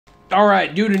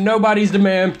Alright, due to nobody's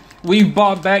demand, we've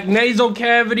brought back nasal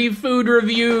cavity food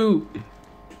review.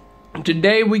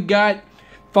 Today we got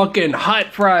fucking hot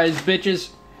fries,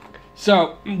 bitches.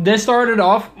 So, this started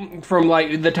off from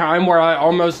like the time where I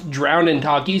almost drowned in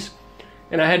Takis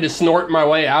and I had to snort my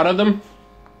way out of them.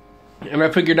 And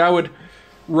I figured I would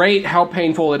rate how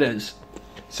painful it is.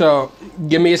 So,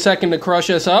 give me a second to crush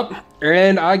this up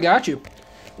and I got you.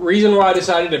 Reason why I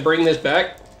decided to bring this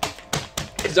back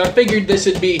is I figured this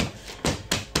would be...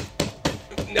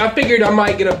 I figured I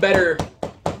might get a better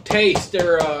taste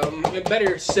or a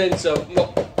better sense of...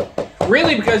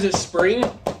 Really because it's spring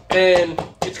and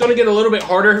it's going to get a little bit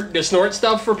harder to snort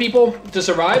stuff for people to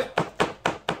survive.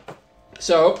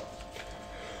 So,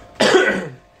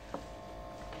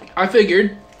 I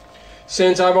figured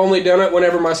since I've only done it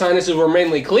whenever my sinuses were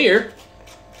mainly clear,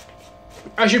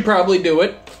 I should probably do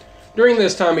it during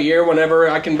this time of year whenever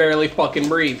I can barely fucking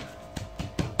breathe.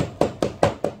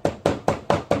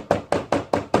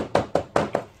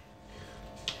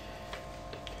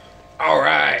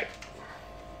 Alright.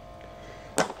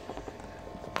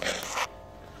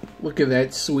 Look at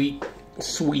that sweet,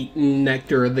 sweet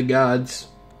nectar of the gods.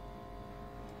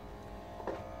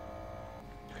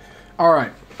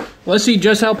 Alright. Let's see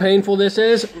just how painful this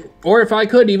is, or if I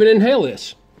could even inhale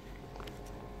this.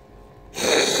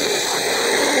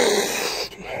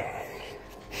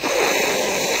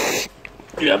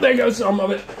 Yeah, there goes some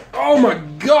of it. Oh my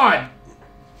god!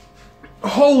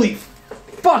 Holy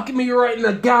fuck me right in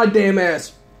the goddamn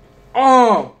ass.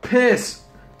 Oh, piss.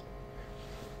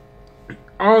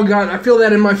 Oh god, I feel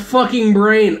that in my fucking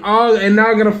brain. Oh, and now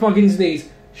I'm gonna fucking sneeze.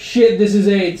 Shit, this is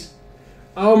AIDS.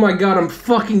 Oh my god, I'm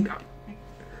fucking...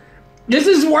 This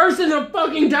is worse than the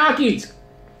fucking Takis.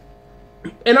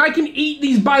 And I can eat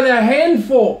these by the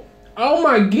handful. Oh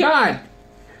my god.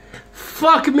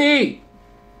 Fuck me.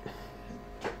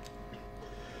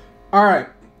 Alright,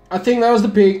 I think that was the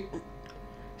peak.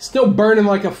 Still burning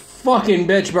like a fucking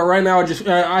bitch, but right now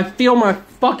I feel my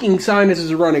fucking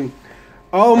sinuses running.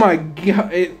 Oh my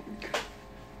god.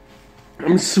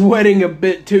 I'm sweating a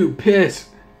bit too. Piss.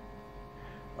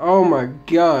 Oh my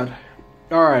god.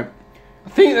 Alright. I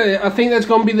think that's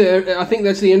gonna be I think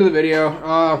that's the end of the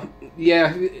video.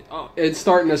 Yeah, it's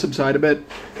starting to subside a bit.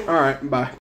 Alright, bye.